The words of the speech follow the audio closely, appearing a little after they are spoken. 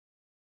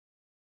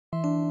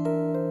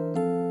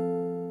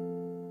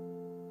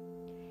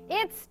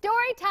It's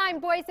story time,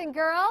 boys and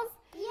girls.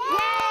 Yay!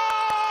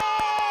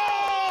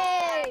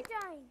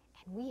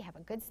 And we have a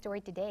good story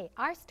today.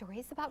 Our story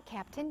is about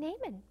Captain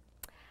Naaman.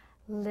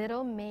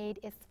 Little maid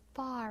is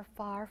far,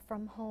 far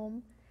from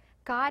home.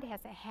 God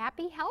has a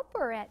happy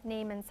helper at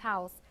Naaman's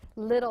house.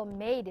 Little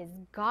maid is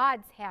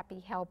God's happy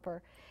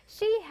helper.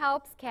 She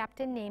helps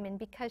Captain Naaman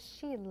because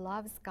she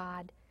loves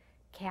God.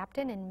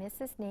 Captain and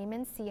Mrs.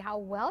 Naaman see how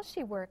well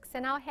she works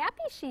and how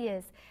happy she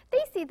is.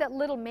 They see that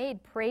little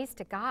maid prays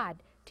to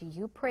God. Do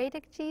you pray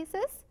to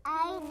Jesus?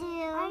 I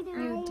do.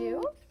 You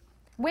do?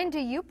 When do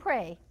you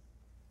pray?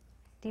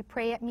 Do you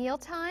pray at meal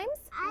times?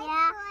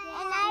 I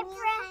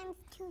pray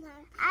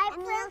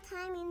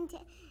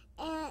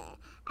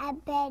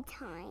at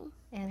bedtime.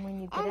 And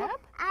when you get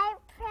up? I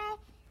pray.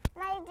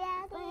 My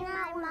daddy,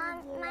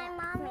 my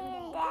mommy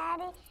and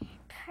daddy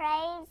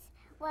prays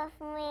with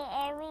me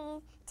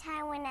every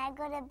time when I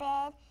go to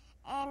bed,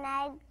 and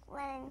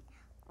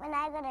when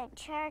I go to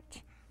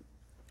church,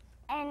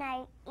 and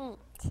I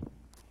eat.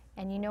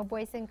 And you know,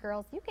 boys and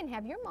girls, you can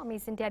have your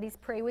mommies and daddies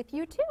pray with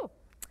you too.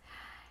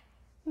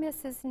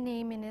 Mrs.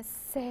 Naaman is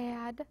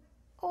sad.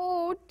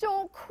 Oh,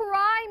 don't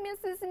cry,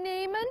 Mrs.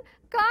 Naaman.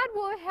 God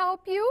will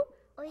help you.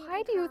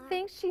 Why do you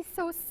think she's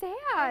so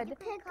sad?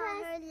 Because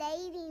her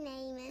lady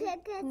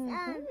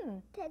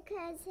Naaman.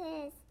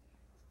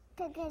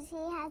 Because he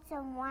has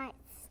some white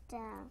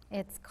stuff.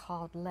 It's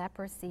called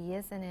leprosy,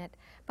 isn't it?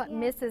 But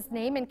yes. Mrs.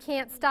 Naaman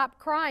can't stop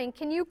crying.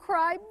 Can you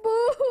cry?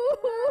 Boo!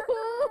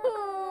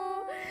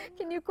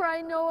 Can you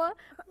cry, Noah?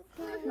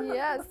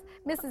 Yes,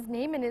 Mrs.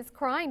 Naaman is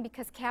crying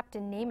because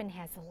Captain Naaman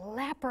has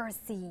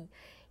leprosy.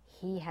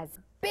 He has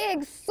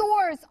big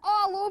sores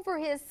all over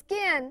his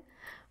skin.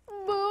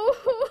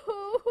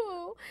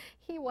 Boo-hoo-hoo-hoo.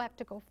 He will have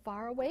to go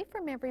far away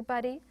from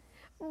everybody.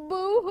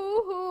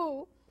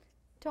 Boo-hoo-hoo.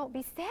 Don't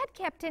be sad,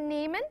 Captain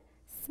Naaman.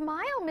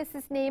 Smile,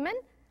 Mrs.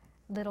 Naaman.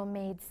 Little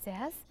maid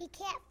says. He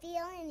can't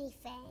feel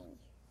anything.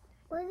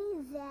 What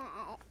is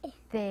that?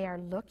 They are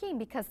looking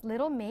because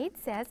little maid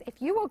says,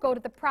 if you will go to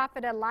the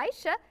prophet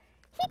Elisha,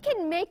 he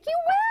can make you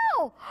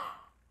well.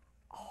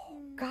 Oh,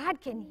 God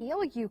can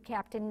heal you,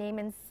 Captain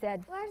Naaman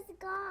said. Where's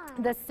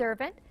God? The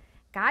servant.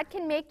 God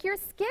can make your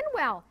skin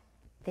well.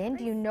 Then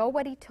do you know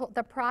what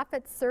the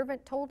prophet's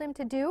servant told him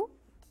to do?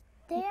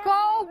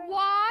 Go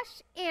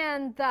wash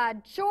in the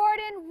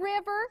Jordan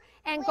River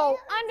and go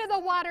under the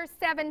water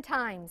 7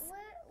 times.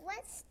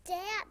 What's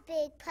that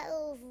big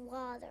puddle of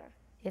water?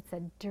 It's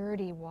a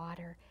dirty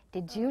water.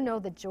 Did you know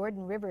the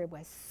Jordan River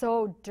was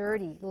so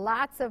dirty?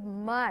 Lots of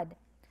mud.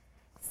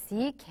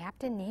 See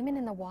Captain Naaman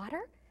in the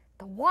water?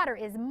 The water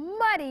is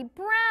muddy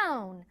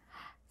brown.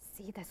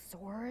 See the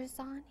sores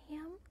on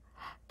him?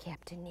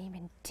 Captain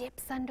Naaman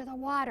dips under the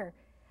water.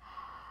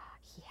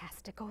 He has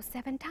to go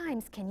 7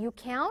 times. Can you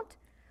count?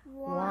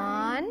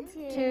 1,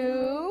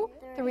 2,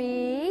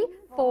 3,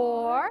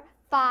 4,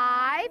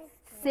 5,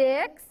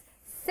 6,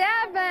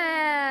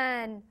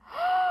 7.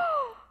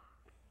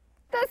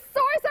 The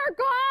sores are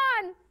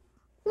gone.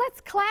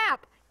 Let's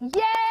clap.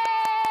 Yay!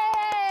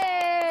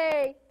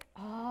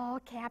 Oh,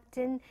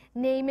 Captain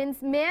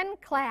Naaman's men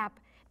clap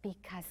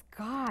because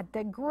God,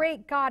 the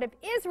great God of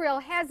Israel,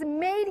 has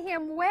made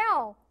him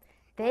well.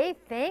 They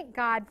thank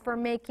God for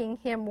making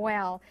him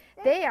well.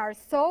 They are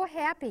so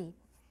happy.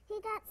 He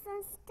got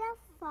some stuff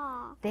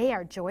off. They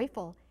are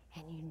joyful.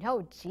 And you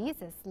know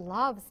Jesus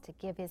loves to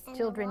give his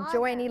children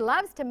joy, and he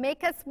loves to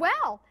make us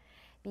well.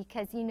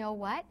 Because you know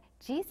what?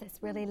 Jesus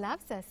really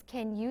loves us.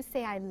 Can you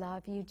say, I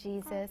love you,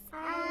 Jesus?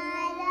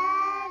 I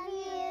love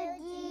you,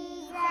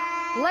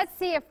 Jesus. Let's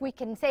see if we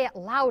can say it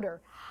louder.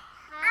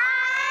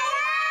 I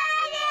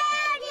love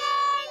you,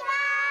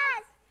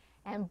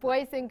 Jesus. And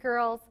boys and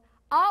girls,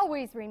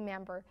 always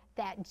remember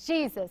that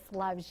Jesus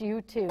loves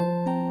you too.